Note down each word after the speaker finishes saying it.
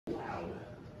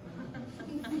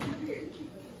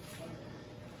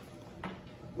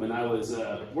when I was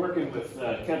working with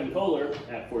Kevin Kohler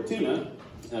at Fortuna.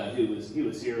 He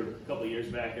was here a couple of years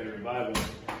back at a revival.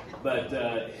 But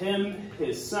him,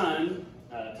 his son,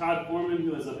 Todd Foreman,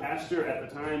 who was a pastor at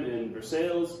the time in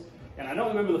Versailles, and I don't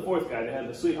remember the fourth guy. They had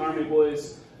the Sweet Harmony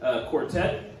Boys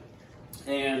quartet,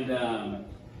 and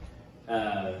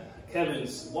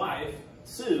Kevin's wife,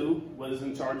 Sue, was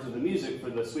in charge of the music for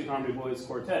the Sweet Harmony Boys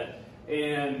quartet.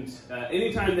 And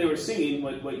anytime they were singing,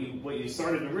 what you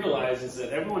started to realize is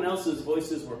that everyone else's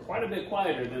voices were quite a bit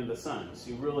quieter than the son's.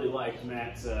 You really liked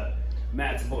Matt's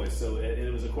voice. So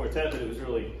it was a quartet, but it was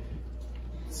really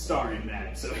starring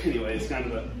Matt. So anyway, it's kind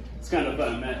of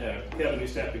fun. Kevin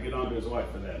used to have to get on to his wife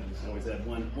for that. He's always had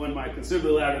one mic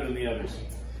considerably louder than the others.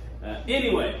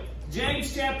 Anyway,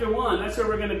 James chapter 1. That's where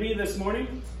we're going to be this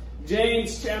morning.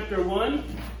 James chapter 1.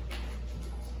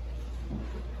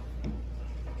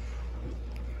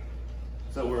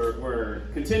 So we're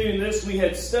continuing this. We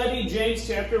had studied James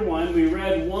chapter 1. We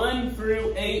read 1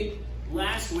 through 8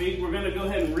 last week. We're going to go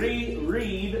ahead and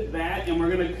reread that, and we're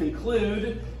going to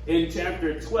conclude in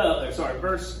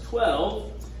verse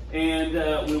 12. And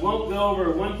we won't go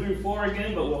over 1 through 4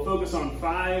 again, but we'll focus on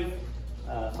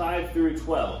 5 through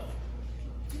 12.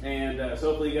 And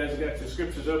so hopefully you guys have got your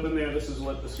scriptures open there. This is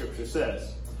what the scripture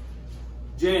says.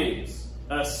 James,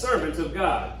 a servant of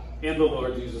God and the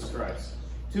Lord Jesus Christ.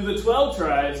 To the 12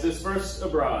 tribes dispersed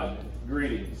abroad,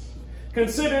 greetings.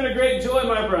 Consider it a great joy,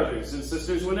 my brothers and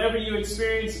sisters, whenever you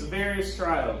experience various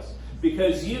trials,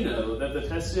 because you know that the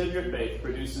testing of your faith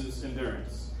produces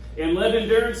endurance. And let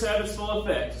endurance have its full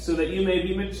effect, so that you may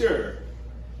be mature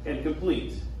and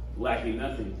complete, lacking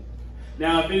nothing.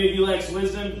 Now, if any of you lacks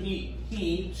wisdom,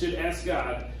 he should ask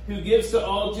God, who gives to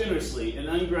all generously and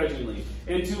ungrudgingly,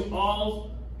 and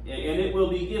it will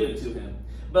be given to him.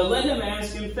 But let him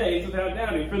ask in faith without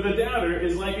doubting, for the doubter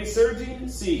is like a surging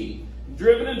sea,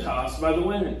 driven and tossed by the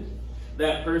wind.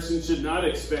 That person should not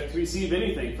expect to receive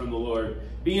anything from the Lord,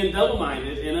 being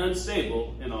double-minded and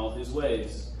unstable in all his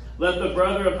ways. Let the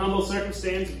brother of humble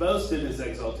circumstance boast in his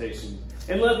exaltation,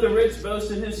 and let the rich boast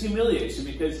in his humiliation,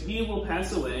 because he will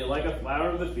pass away like a flower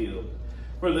of the field.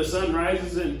 For the sun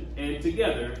rises and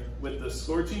together with the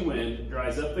scorching wind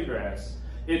dries up the grass.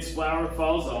 Its flower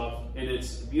falls off, and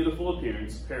its beautiful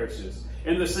appearance perishes.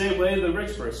 In the same way, the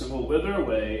rich person will wither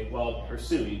away while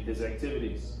pursuing his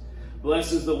activities.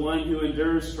 Blessed is the one who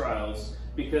endures trials,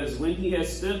 because when he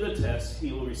has stood the test,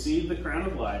 he will receive the crown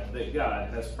of life that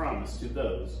God has promised to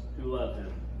those who love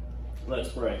him. Let's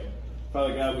pray.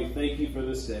 Father God, we thank you for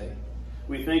this day.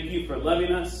 We thank you for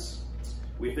loving us.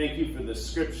 We thank you for this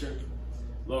scripture.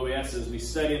 Lord, we ask as we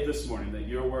study it this morning that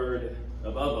your word,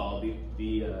 above all,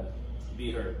 be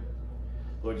heard.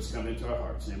 Lord, just come into our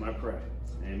hearts. In your name I pray.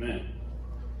 Amen.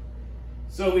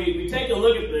 So we take a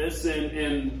look at this,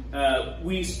 and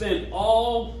we spent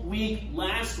all week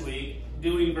last week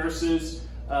doing verses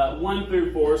 1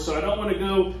 through 4, so I don't want to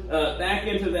go back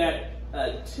into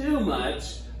that too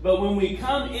much, but when we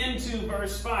come into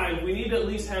verse 5, we need to at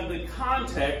least have the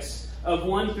context of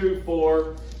 1 through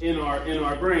 4 in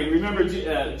our brain. Remember,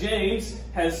 James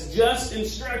has just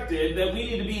instructed that we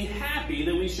need to be happy,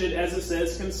 that we should, as it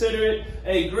says, consider it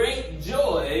a great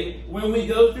joy when we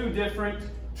go through different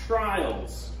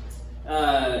trials.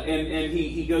 And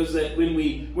he goes that when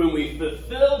we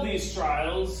fulfill these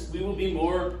trials, we will be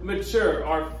more mature.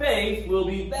 Our faith will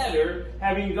be better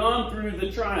having gone through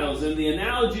the trials. And the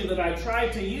analogy that I try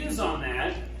to use on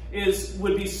that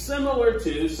would be similar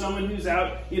to someone who's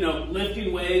out,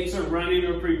 lifting weights or running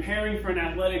or preparing for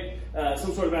an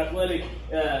some sort of athletic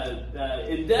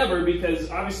endeavor, because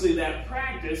obviously that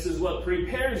practice is what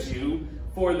prepares you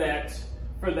for that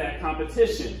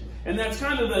competition. And that's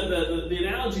kind of the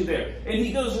analogy there. And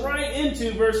he goes right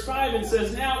into verse 5 and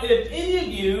says, now if any of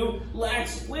you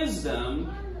lacks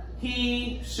wisdom,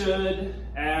 he should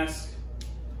ask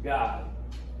God.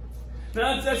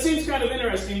 Now, that seems kind of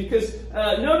interesting, because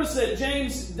notice that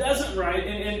James doesn't write,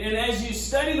 and as you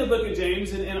study the book of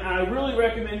James, and I really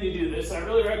recommend you do this, I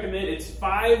really recommend, it's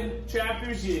 5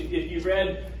 chapters. If you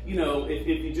read, if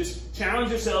you just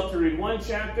challenge yourself to read 1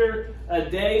 chapter a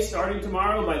day starting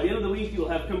tomorrow, by the end of the week, you'll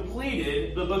have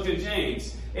completed the book of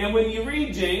James. And when you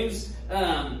read James,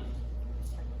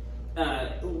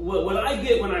 what I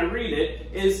get when I read it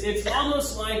is it's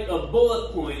almost like a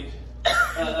bullet point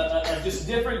of just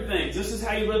different things. This is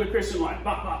how you live a Christian life.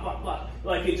 Blah, blah, blah, blah.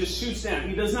 Like it just shoots down.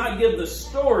 He does not give the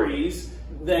stories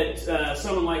that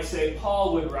someone like, say,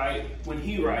 Paul would write when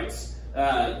he writes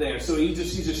there. So he's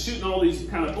just shooting all these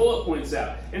kind of bullet points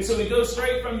out. And so we go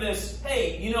straight from this,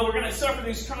 hey, we're going to suffer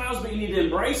these trials, but you need to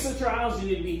embrace the trials. You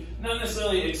need to be not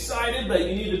necessarily excited, but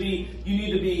you need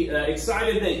to be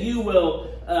excited that you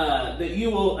will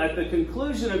at the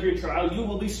conclusion of your trial, you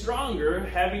will be stronger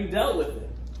having dealt with it.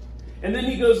 And then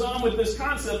he goes on with this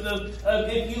concept of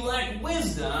if you lack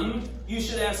wisdom, you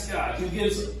should ask God, who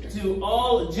gives to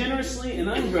all generously and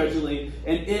ungrudgingly,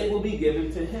 and it will be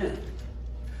given to him.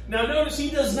 Now notice he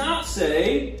does not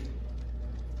say,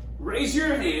 raise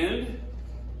your hand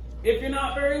if you're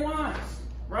not very wise.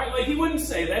 Right? Like he wouldn't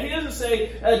say that. He doesn't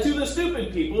say to the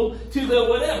stupid people, to the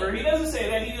whatever. He doesn't say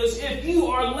that. He goes, if you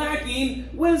are lacking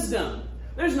wisdom.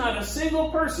 There's not a single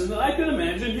person that I could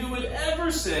imagine who would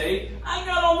ever say, I've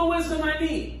got all the wisdom I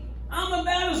need. I'm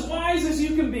about as wise as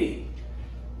you can be.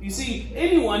 You see,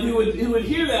 anyone who would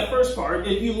hear that first part,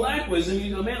 if you lack wisdom,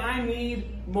 you go, man, I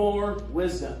need more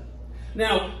wisdom.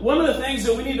 Now, one of the things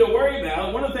that we need to worry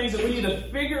about, one of the things that we need to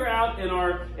figure out in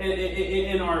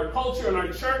our culture, in our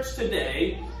church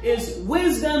today, is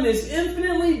wisdom is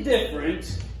infinitely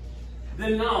different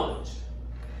than knowledge.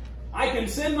 I can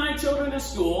send my children to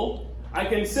school. I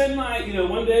can send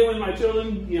one day when my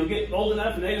children, get old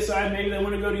enough and they decide maybe they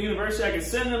want to go to university, I can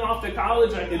send them off to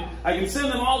college. I can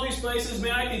send them all these places.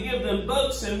 Man, I can give them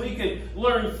books and we can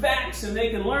learn facts and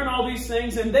they can learn all these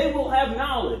things and they will have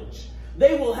knowledge.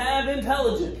 They will have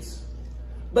intelligence.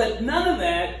 But none of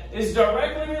that is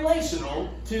directly relational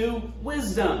to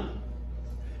wisdom.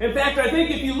 In fact, I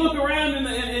think if you look around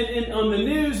on the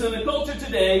news and the culture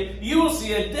today, you will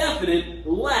see a definite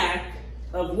lack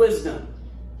of wisdom.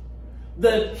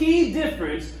 The key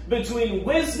difference between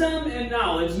wisdom and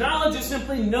knowledge is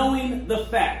simply knowing the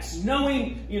facts.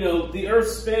 Knowing, the earth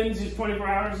spins 24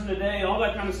 hours in a day, all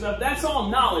that kind of stuff. That's all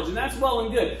knowledge, and that's well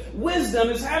and good. Wisdom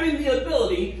is having the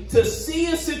ability to see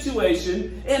a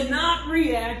situation and not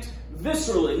react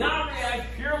viscerally, not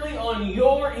react purely on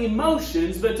your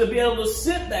emotions, but to be able to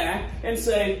sit back and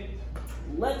say,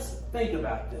 let's think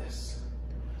about this.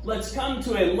 Let's come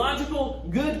to a logical,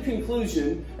 good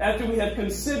conclusion after we have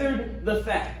considered the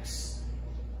facts.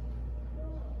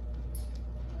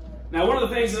 Now, one of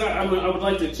the things that I would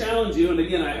like to challenge you, and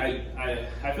again,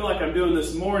 I feel like I'm doing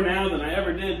this more now than I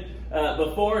ever did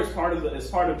before, as part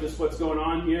of just what's going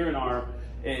on here in our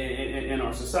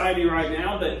society right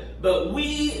now. But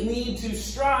we need to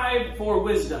strive for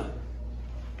wisdom.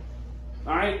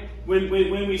 All right, when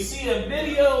we see a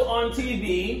video on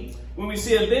TV. When we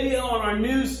see a video on our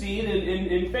news feed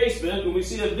in Facebook, when we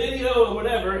see a video or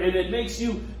whatever, and it makes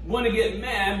you want to get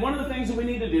mad, one of the things that we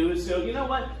need to do is go, you know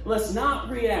what? Let's not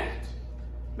react.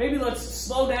 Maybe let's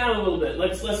slow down a little bit.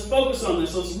 Let's focus on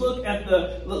this. Let's look at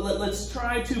let's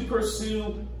try to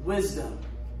pursue wisdom.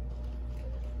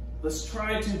 Let's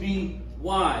try to be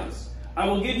wise. I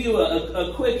will give you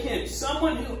a quick hint.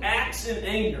 Someone who acts in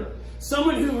anger,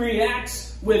 someone who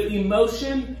reacts with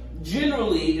emotion,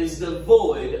 generally is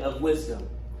devoid of wisdom.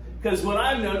 Because what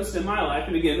I've noticed in my life,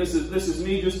 and again, this is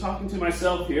me just talking to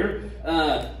myself here,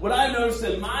 what I've noticed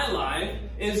in my life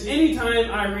is anytime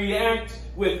I react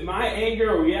with my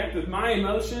anger or react with my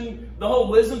emotion, the whole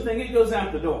wisdom thing, it goes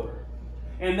out the door.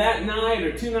 And that night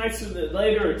or 2 nights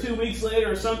later or 2 weeks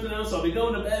later or something else, I'll be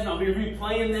going to bed and I'll be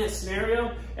replaying that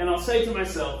scenario and I'll say to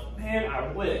myself, man,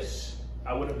 I wish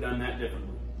I would have done that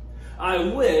differently.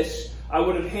 I wish I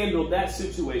would have handled that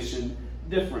situation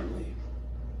differently.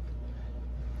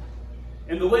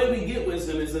 And the way we get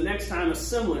wisdom is the next time a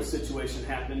similar situation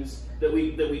happens, that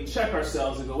we check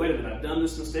ourselves and go, wait a minute, I've done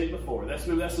this mistake before. That's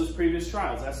those previous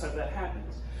trials. That's how that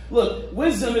happens. Look,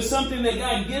 wisdom is something that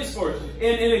God gives for us.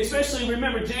 And especially,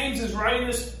 remember, James is writing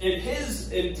this, and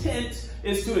his intent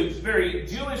is to a very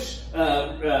Jewish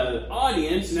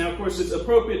audience. Now, of course, it's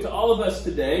appropriate to all of us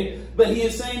today. But he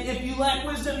is saying, if you lack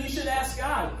wisdom, you should ask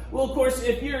God. Well, of course,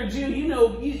 if you're a Jew,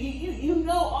 you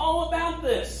know all about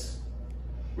this.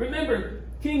 Remember,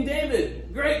 King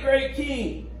David, great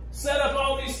king, set up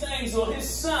all these things. Well, his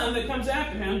son that comes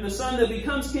after him, the son that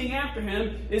becomes king after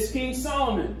him, is King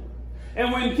Solomon.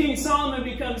 And when King Solomon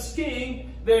becomes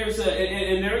king, there is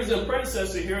a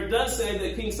predecessor here. It does say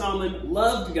that King Solomon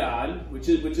loved God, which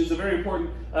is a very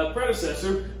important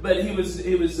predecessor. But they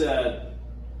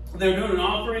were doing an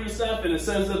offering and stuff, and it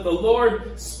says that the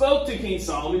Lord spoke to King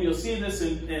Solomon. You'll see this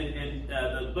in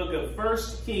the book of 1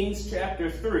 Kings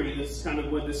chapter 3. This is kind of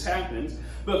when this happens.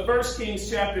 But 1 Kings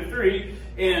chapter 3,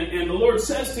 and the Lord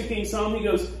says to King Solomon, he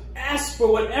goes, ask for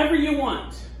whatever you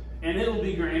want, and it'll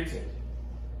be granted.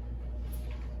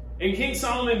 And King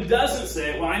Solomon doesn't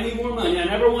say, well, I need more money. I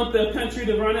never want the country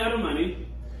to run out of money.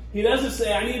 He doesn't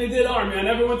say, I need a good army. I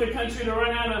never want the country to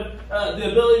run out of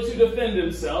the ability to defend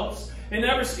themselves. He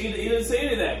didn't say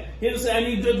any of that. He didn't say, I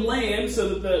need good land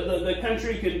so that the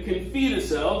country can feed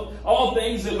itself. All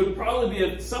things that would probably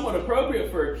be somewhat appropriate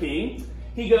for a king.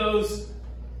 He goes,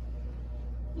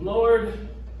 Lord,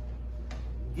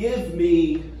 give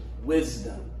me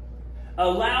wisdom.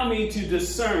 Allow me to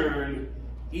discern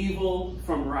evil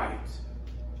from right.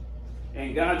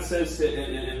 And God says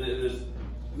in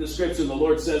the scripture, the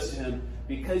Lord says to him,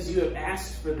 because you have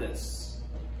asked for this,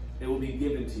 it will be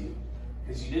given to you.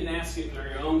 Because you didn't ask it for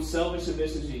your own selfish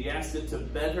ambitions, you asked it to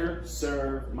better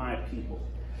serve my people.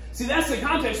 See, that's the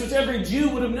context which every Jew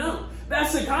would have known.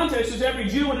 That's the context which every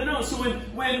Jew would have known. So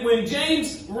when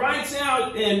James writes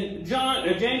out in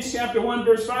James chapter 1,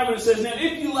 verse 5, when it says, now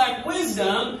if you lack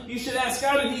wisdom, you should ask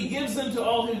God, and he gives them to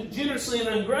all who generously and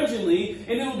ungrudgingly,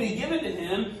 and it will be given to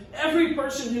him. Every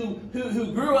person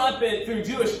who grew up through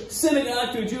Jewish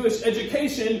synagogue, through Jewish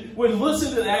education, would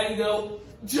listen to that and go,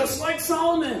 just like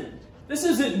Solomon. This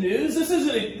isn't news. This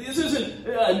isn't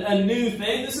a new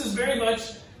thing. This is very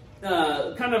much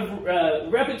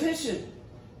repetition.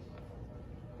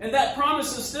 And that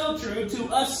promise is still true to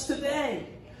us today.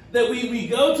 That we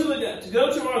go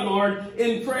to our Lord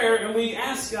in prayer and we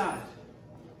ask God,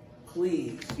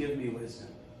 please give me wisdom.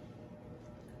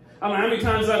 I don't know how many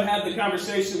times I've had the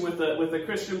conversation with a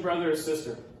Christian brother or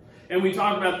sister, and we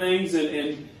talk about things,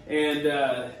 and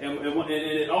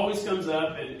it always comes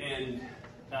up, and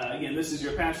again, this is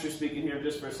your pastor speaking here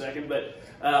just for a second, but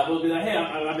we'll be like, hey,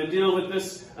 I've been dealing with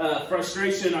this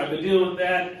frustration, I've been dealing with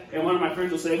that, and one of my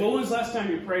friends will say, well, when was the last time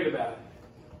you prayed about it?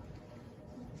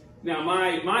 Now,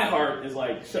 my heart is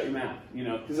like, shut your mouth,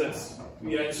 because that's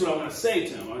what I want to say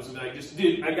to him. I was like, just,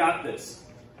 dude, I got this.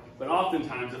 But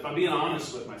oftentimes, if I'm being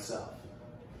honest with myself,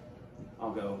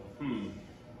 I'll go, I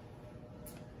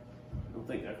don't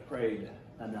think I've prayed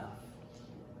enough.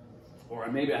 Or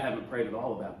maybe I haven't prayed at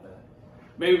all about that.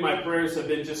 Maybe my prayers have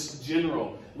been just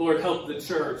general. Lord, help the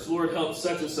church. Lord, help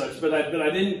such and such. But I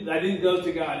didn't go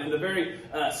to God in a very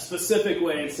specific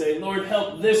way and say, Lord,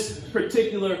 help this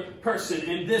particular person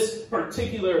in this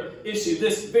particular issue,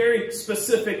 this very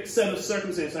specific set of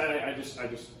circumstances.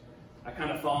 I kind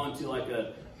of fall into like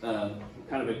a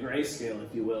kind of a grayscale,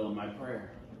 if you will, in my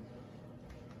prayer.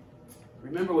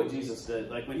 Remember what Jesus did.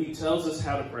 Like when he tells us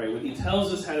how to pray, when he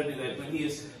tells us how to do that, when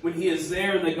he is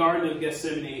there in the Garden of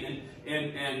Gethsemane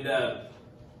and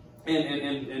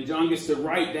John gets to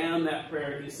write down that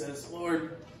prayer, and he says,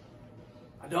 Lord,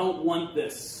 I don't want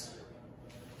this.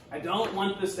 I don't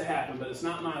want this to happen, but it's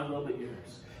not mine, will, but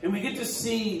yours. And we get to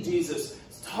see Jesus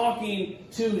talking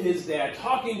to his dad,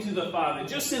 talking to the Father,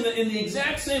 just in the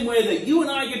exact same way that you and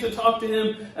I get to talk to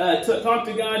him, to talk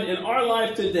to God in our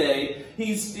life today.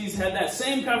 He's had that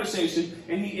same conversation,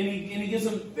 and he gives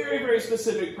them very, very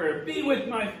specific prayer. Be with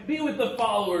the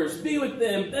followers, be with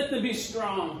them, let them be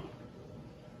strong.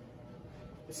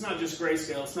 It's not just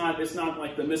grayscale. It's not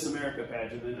like the Miss America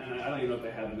pageant, and I don't even know if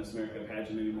they have a Miss America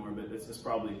pageant anymore, but it's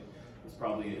probably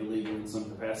illegal in some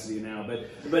capacity now.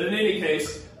 But in any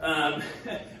case, but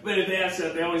if they ask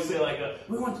that, they always say like,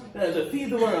 we want to feed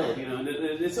the world, And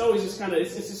it's always just kind of,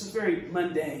 it's just very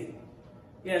mundane.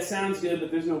 Yeah, it sounds good,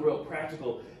 but there's no real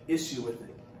practical issue with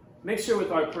it. Make sure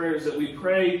with our prayers that we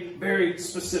pray very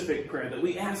specific prayer, that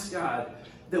we ask God,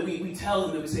 that we tell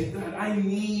him, that we say, God, I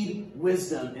need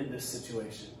wisdom in this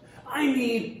situation. I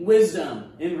need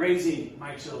wisdom in raising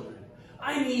my children.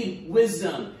 I need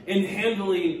wisdom in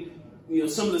handling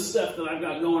some of the stuff that I've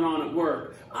got going on at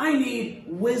work. I need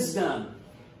wisdom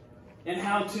in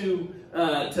how to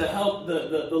help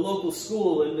the local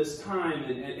school in this time,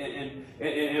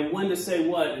 and when to say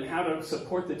what, and how to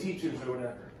support the teachers or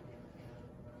whatever.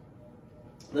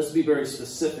 Let's be very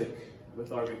specific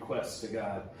with our requests to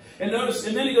God. And notice,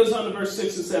 and then he goes on to verse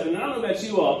 6 and 7. And I don't know about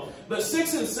you all, but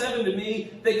 6 and 7 to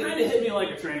me, they kind of hit me like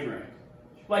a train wreck.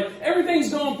 Like, everything's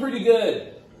going pretty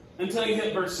good until you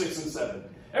hit verse 6 and 7.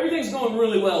 Everything's going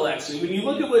really well, actually. When you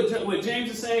look at what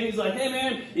James is saying, he's like, hey,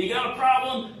 man, you got a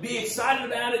problem, be excited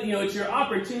about it. It's your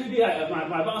opportunity.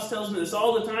 My boss tells me this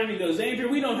all the time. He goes, Andrew,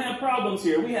 we don't have problems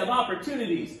here. We have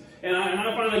opportunities. And I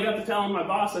finally got to telling my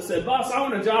boss, I said, boss, I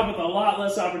want a job with a lot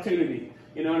less opportunity.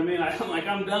 You know what I mean?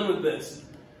 I'm done with this.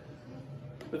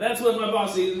 But that's what my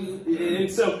boss is. And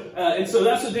so that's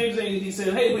what James is saying. He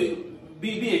said, hey,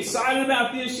 be excited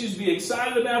about the issues. Be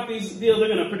excited about these deals. They're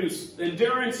going to produce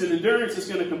endurance, and endurance is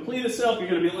going to complete itself. You're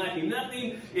going to be lacking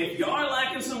nothing. If you are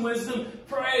lacking some wisdom,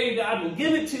 pray. God will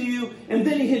give it to you. And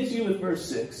then he hits you with verse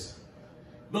 6.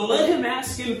 But let him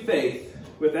ask in faith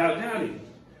without doubting.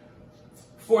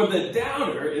 For the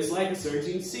doubter is like a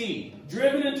surging sea,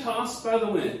 driven and tossed by the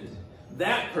wind.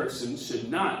 That person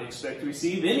should not expect to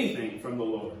receive anything from the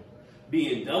Lord,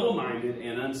 being double-minded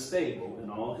and unstable in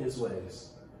all his ways.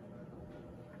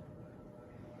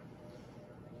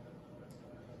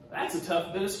 That's a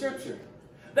tough bit of scripture.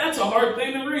 That's a hard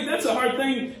thing to read. That's a hard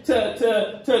thing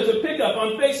to pick up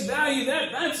on face value.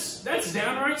 That's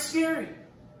downright scary.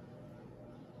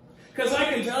 Because I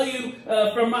can tell you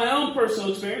from my own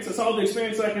personal experience, that's all the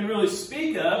experience I can really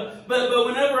speak of, but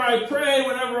whenever I pray,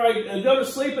 whenever I go to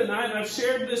sleep at night, and I've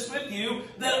shared this with you,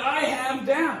 that I have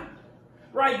doubt,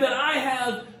 right? That I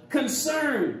have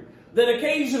concern, that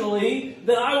occasionally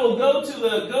that I will go to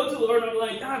the Lord and I'm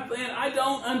like, God, man, I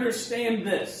don't understand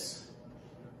this.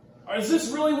 Or is this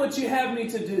really what you have me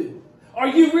to do? Are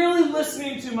you really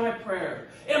listening to my prayer?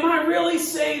 Am I really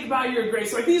saved by your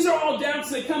grace? Like, these are all doubts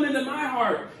that come into my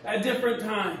heart at different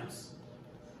times.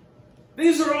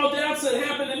 These are all doubts that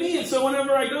happen to me. And so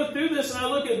whenever I go through this and I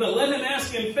look at, but let him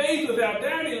ask in faith without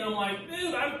doubting, I'm like,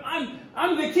 dude,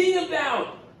 I'm the king of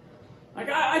doubt. Like,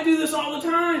 I do this all the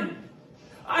time.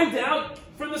 I doubt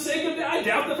for the sake of doubt. I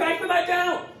doubt the fact that I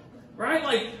doubt.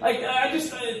 Right?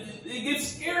 It gets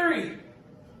scary.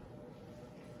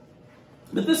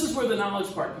 But this is where the knowledge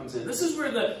part comes in. This is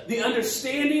where the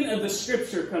understanding of the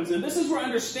Scripture comes in. This is where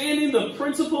understanding the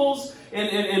principles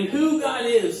and who God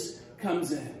is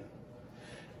comes in.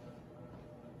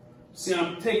 See,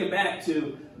 I'm taken back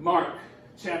to Mark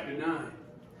chapter 9.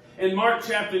 In Mark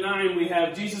chapter 9, we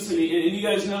have Jesus, and you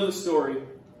guys know the story.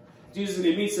 Jesus, and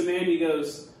he meets the man, he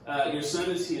goes, your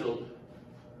son is healed.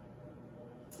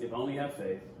 If only you have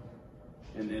faith.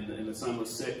 And the son was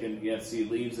sick, and yes, he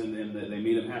leaves, and they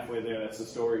meet him halfway there. That's the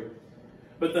story.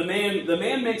 But the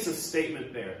man makes a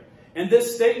statement there. And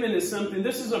this statement is something,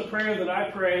 this is a prayer that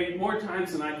I pray more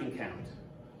times than I can count.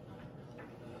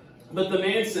 But the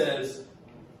man says,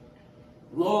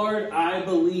 Lord, I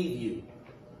believe you.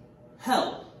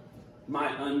 Help my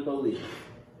unbelief.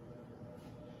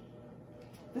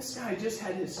 This guy just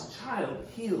had his child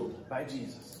healed by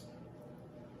Jesus.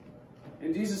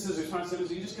 And Jesus' response to him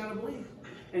is, you just got to believe.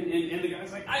 And the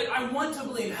guy's like, I want to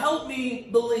believe. Help me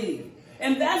believe.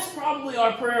 And that's probably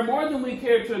our prayer more than we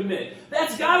care to admit.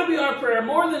 That's got to be our prayer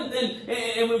more than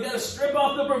and we've got to strip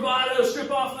off the bravado,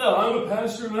 strip off the, I'm a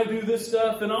pastor and I do this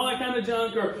stuff and all that kind of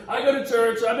junk, or I go to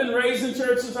church, I've been raised in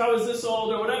church since I was this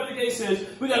old, or whatever the case is.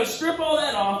 We've got to strip all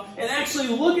that off and actually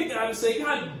look at God and say,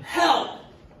 God, help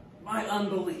my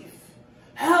unbelief.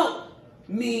 Help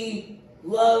me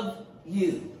love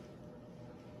you.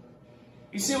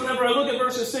 You see, whenever I look at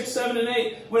verses 6, 7, and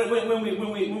 8,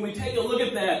 when we take a look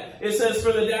at that, it says,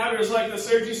 for the doubter is like the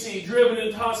surge you see, driven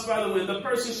and tossed by the wind. The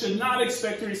person should not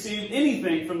expect to receive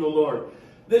anything from the Lord.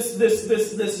 This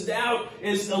doubt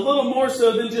is a little more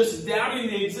so than just doubting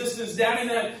the existence, doubting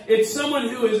that. It's someone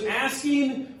who is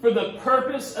asking for the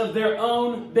purpose of their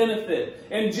own benefit.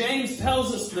 And James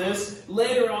tells us this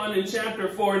later on in chapter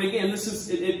 4. And again, this is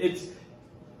it's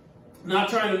not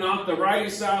trying to knock the writing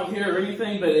style here or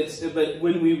anything, but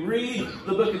when we read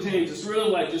the book of James, it's really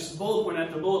like just bullet point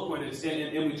after bullet point,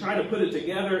 and we try to put it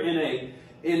together in a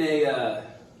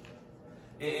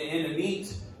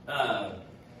neat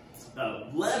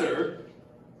letter.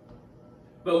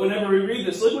 But whenever we read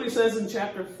this, look what he says in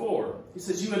chapter 4. He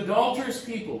says, "You adulterous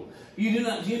people, do you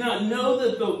not know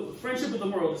that the friendship of the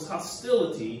world is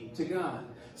hostility to God?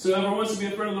 So whoever wants to be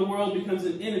a friend of the world becomes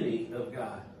an enemy of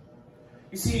God."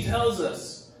 You see, he tells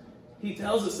us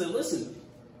that, listen,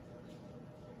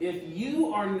 if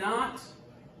you are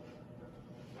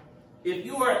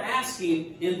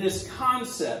asking in this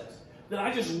concept that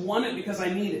I just want it because I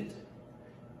need it,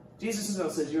 Jesus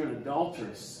himself says you're an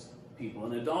adulterous people,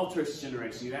 an adulterous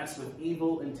generation. You ask with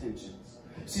evil intentions.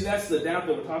 See, that's the doubt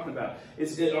that we're talking about.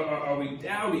 Are we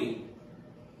doubting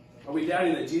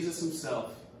that Jesus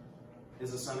himself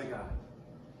is the Son of God?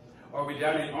 Or are we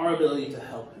doubting our ability to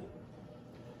help him?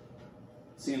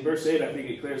 See, in verse 8, I think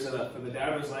it clears it up. For the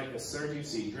doubter is like a surging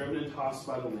sea, driven and tossed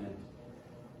by the wind.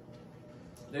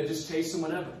 They're just chasing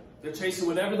whatever. They're chasing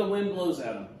whatever the wind blows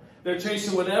at them. They're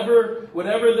chasing whatever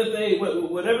they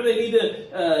need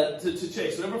to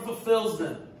chase, whatever fulfills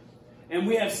them. And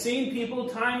we have seen people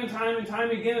time and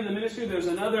time again in the ministry. There's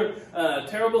another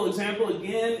terrible example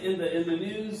again in the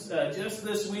news just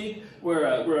this week, where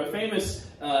a famous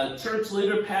church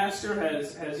leader, pastor,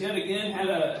 has yet again had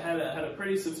a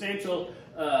pretty substantial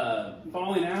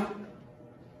falling out.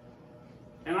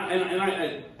 And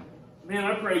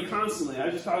I pray constantly. I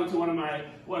was just talking to one of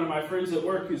my friends at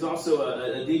work who's also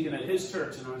a deacon at his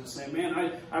church, and I was just saying, man,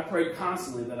 I pray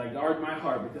constantly that I guard my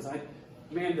heart, because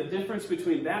the difference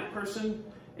between that person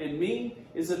and me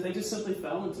is that they just simply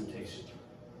fell in temptation.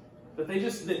 But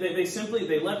they simply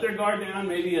let their guard down,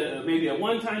 maybe a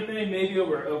one-time thing, maybe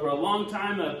over a long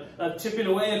time of chipping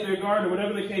away at their guard, or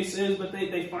whatever the case is, but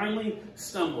they finally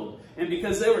stumbled. And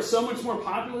because they were so much more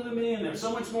popular than me, and they're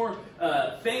so much more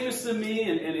famous than me,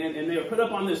 and they were put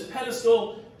up on this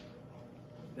pedestal,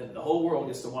 that the whole world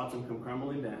gets to watch them come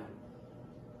crumbling down.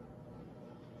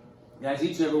 Guys,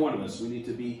 each and every one of us, we need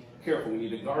to be careful. We need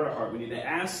to guard our heart. We need to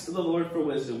ask the Lord for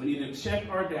wisdom. We need to check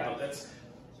our doubt. That's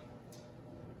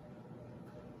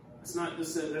not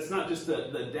just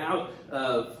the doubt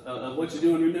of what you're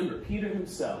doing. Remember, Peter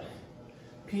himself,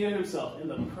 in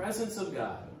the presence of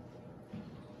God,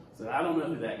 said, I don't know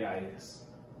who that guy is.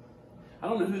 I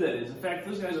don't know who that is. In fact,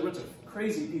 those guys are a bunch of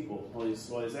crazy people while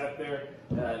he's out there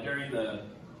during the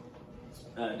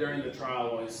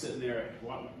trial, while he's sitting there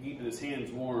keeping his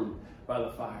hands warm by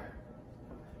the fire.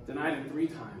 Denied him 3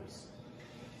 times.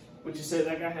 Would you say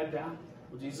that guy had doubt?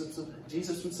 Well,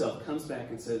 Jesus himself comes back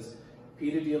and says,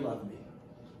 Peter, do you love me?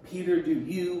 Peter, do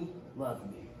you love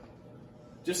me?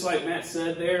 Just like Matt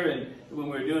said there, and when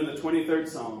we were doing the 23rd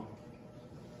Psalm.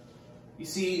 You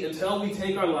see, until we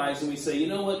take our lives and we say, you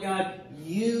know what, God,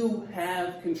 you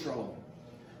have control.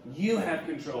 You have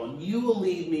control, and you will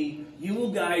lead me. You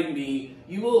will guide me.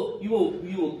 You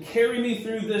will carry me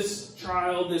through this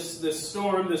trial, this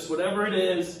storm, this whatever it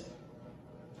is.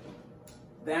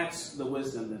 That's the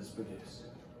wisdom that is produced.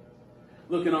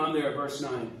 Looking on there at verse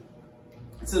 9.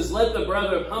 It says, let the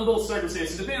brother of humble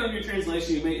circumstances, depending on your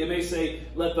translation, it may say,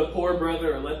 let the poor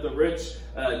brother, or let the rich,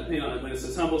 depending on when it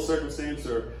says humble circumstance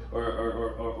or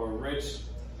rich.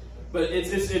 But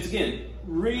it's again,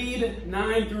 read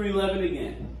 9 through 11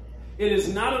 again. It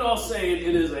is not at all saying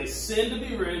it is a sin to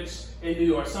be rich and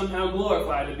you are somehow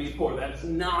glorified to be poor. That's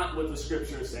not what the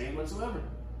scripture is saying whatsoever.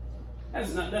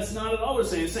 That's not at all what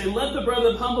it's saying. It's saying, let the brother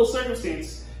of humble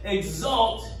circumstance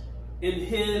boast in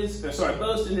his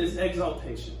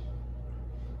exaltation.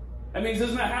 That means it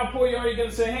doesn't matter how poor you are, you're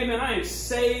going to say, hey man, I am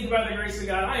saved by the grace of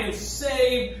God. I am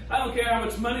saved. I don't care how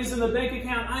much money's in the bank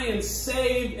account. I am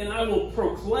saved, and I will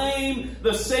proclaim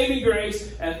the saving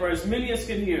grace for as many as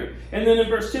can hear. And then in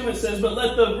verse 2 it says, but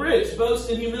let the rich boast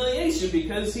in humiliation,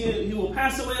 because he will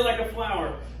pass away like a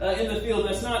flower in the field.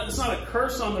 It's not a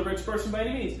curse on the rich person by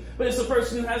any means. But it's a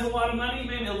person who has a lot of money,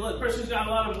 maybe a person who's got a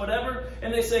lot of whatever,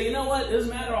 and they say, you know what, it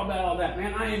doesn't matter about all that,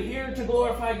 man. I am here to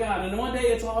glorify God, and one day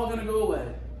it's all going to go away.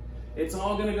 It's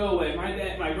all going to go away.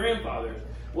 My grandfather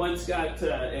once got,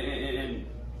 and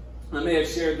I may have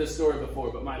shared this story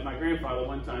before, but my grandfather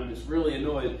one time just really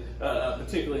annoyed a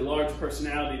particularly large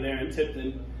personality there in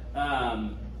Tipton.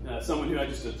 Someone who had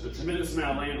just a tremendous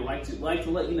amount of land and liked to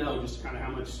let you know just kind of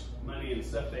how much money and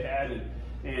stuff they had,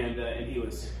 and he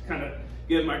was kind of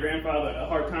giving my grandfather a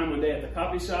hard time one day at the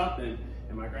coffee shop, and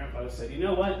my grandfather said, you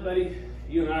know what, buddy,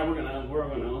 you and I we're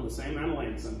going to own the same amount of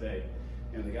land someday.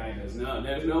 And the guy goes, no,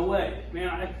 there's no way.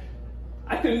 Man,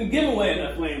 I couldn't give away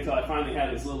enough land until I finally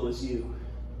had as little as you.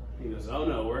 He goes, oh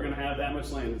no, we're going to have that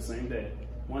much land the same day.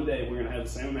 One day we're going to have the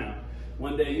same amount.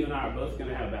 One day you and I are both going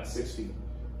to have about 6 feet.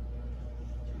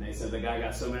 And they said the guy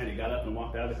got so mad he got up and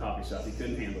walked out of the coffee shop. He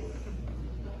couldn't handle it.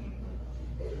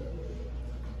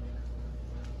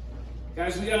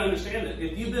 Guys, we got to understand that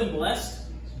if you've been blessed,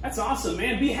 that's awesome,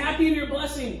 man. Be happy in your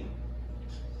blessing.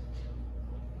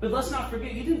 But let's not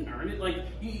forget, you didn't earn it. Like,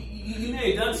 you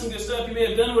may have done some good stuff, you may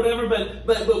have done whatever,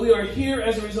 but we are here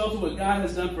as a result of what God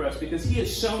has done for us, because He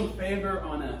has shown favor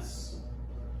on us.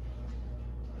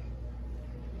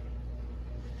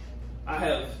 I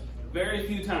have very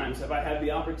few times have I had the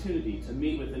opportunity to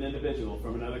meet with an individual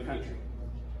from another country,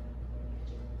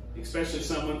 especially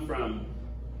someone from,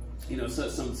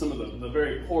 some of the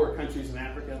very poor countries in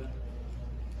Africa.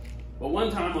 But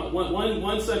one time,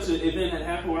 one such an event had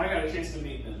happened where I got a chance to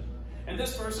meet them. And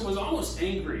this person was almost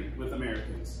angry with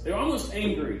Americans. They were almost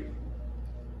angry.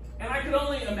 And I could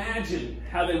only imagine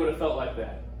how they would have felt like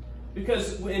that.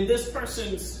 Because in this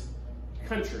person's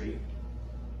country,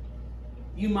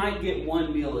 you might get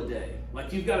one meal a day.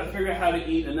 Like, you've got to figure out how to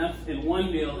eat enough in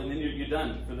one meal, and then you're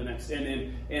done for the next.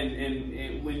 And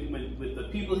with the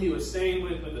people he was staying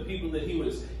with the people that he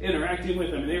was interacting with,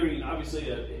 I mean, they were eating, obviously,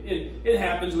 it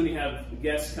happens when you have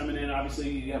guests coming in. Obviously,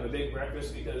 you have a big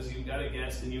breakfast because you've got a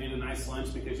guest, and you eat a nice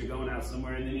lunch because you're going out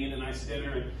somewhere, and then you eat a nice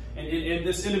dinner. And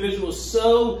this individual is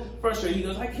so frustrated. He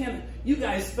goes, you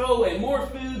guys throw away more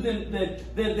food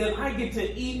than I get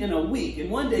to eat in a week. And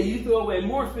one day you throw away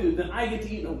more food than I get to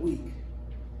eat in a week.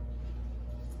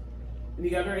 And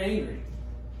he got very angry.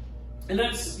 And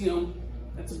that's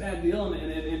a bad deal.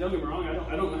 And don't get me wrong,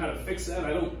 I don't know how to fix that.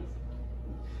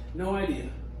 No idea.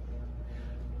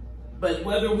 But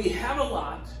whether we have a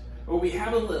lot or we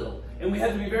have a little, and we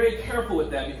have to be very careful with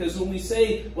that, because when we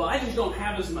say, well, I just don't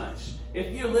have as much.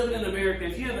 If you're living in America,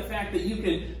 if you have the fact that you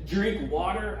can drink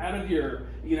water out of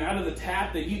out of the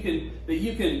tap, that you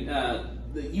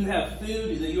have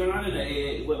food, that you're not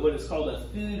in what is called a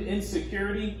food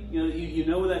insecurity, you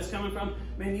know where that's coming from,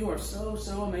 man, you are so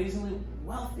amazingly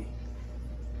wealthy.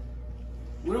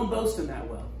 We don't boast in that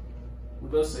wealth. We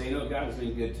both say, you know, God has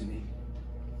been good to me.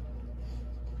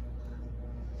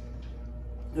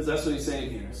 Because that's what he's saying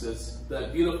here. It says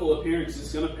that beautiful appearance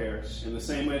is going to perish. In the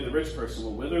same way, the rich person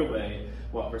will wither away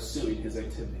while pursuing his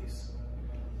activities.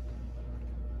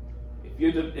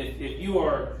 If you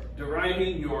are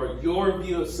deriving your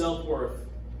view of self-worth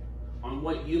on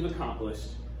what you've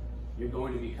accomplished, you're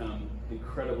going to become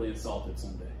incredibly insulted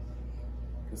someday.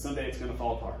 Because someday it's going to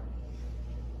fall apart.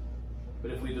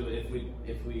 But if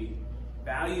we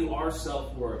value our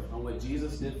self-worth on what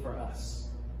Jesus did for us,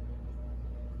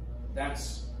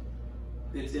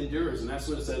 it endures, and that's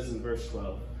what it says in verse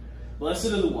 12. Blessed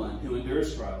are the one who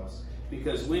endures trials,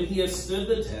 because when he has stood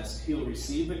the test, he will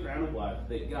receive the crown of life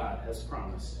that God has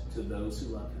promised to those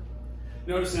who love him.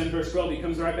 Notice in verse 12, he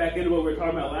comes right back into what we were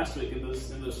talking about last week in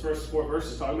those first 4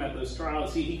 verses, talking about those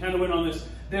trials. He kind of went on this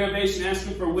derivation,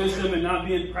 asking for wisdom and not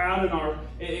being proud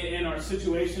in our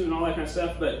situation and all that kind of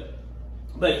stuff.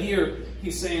 But here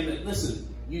he's saying that,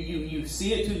 listen, you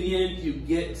see it to the end, you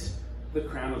get the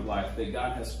crown of life that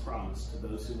God has promised to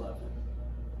those who love him.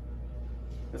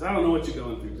 Because I don't know what you're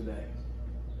going through today.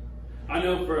 I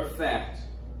know for a fact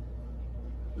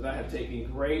that I have taken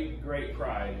great, great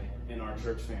pride in our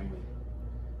church family.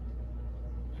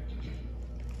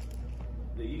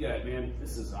 That you got, man,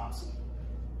 this is awesome.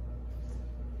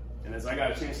 And as I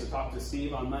got a chance to talk to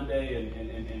Steve on Monday,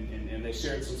 and they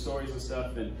shared some stories and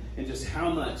stuff, and just how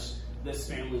much this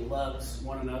family loves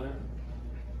one another.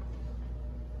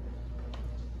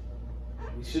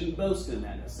 We shouldn't boast in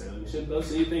that necessarily. We shouldn't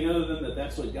boast in anything other than that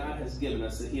that's what God has given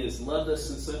us, that he has loved us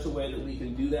in such a way that we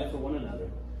can do that for one another.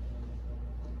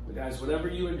 But guys, whatever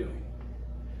you are doing,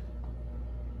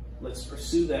 let's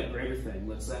pursue that greater thing.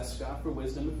 Let's ask God for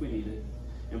wisdom if we need it.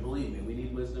 And believe me, we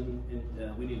need wisdom.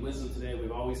 We need wisdom today.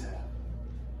 We've always had.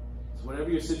 So whatever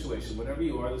your situation, whatever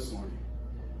you are this morning,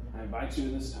 I invite you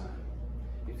in this time.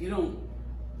 If you've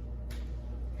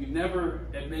never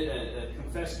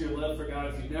confessed your love for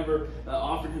God, if you've never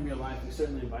offered him your life, we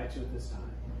certainly invite you at this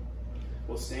time.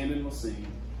 We'll stand and we'll sing.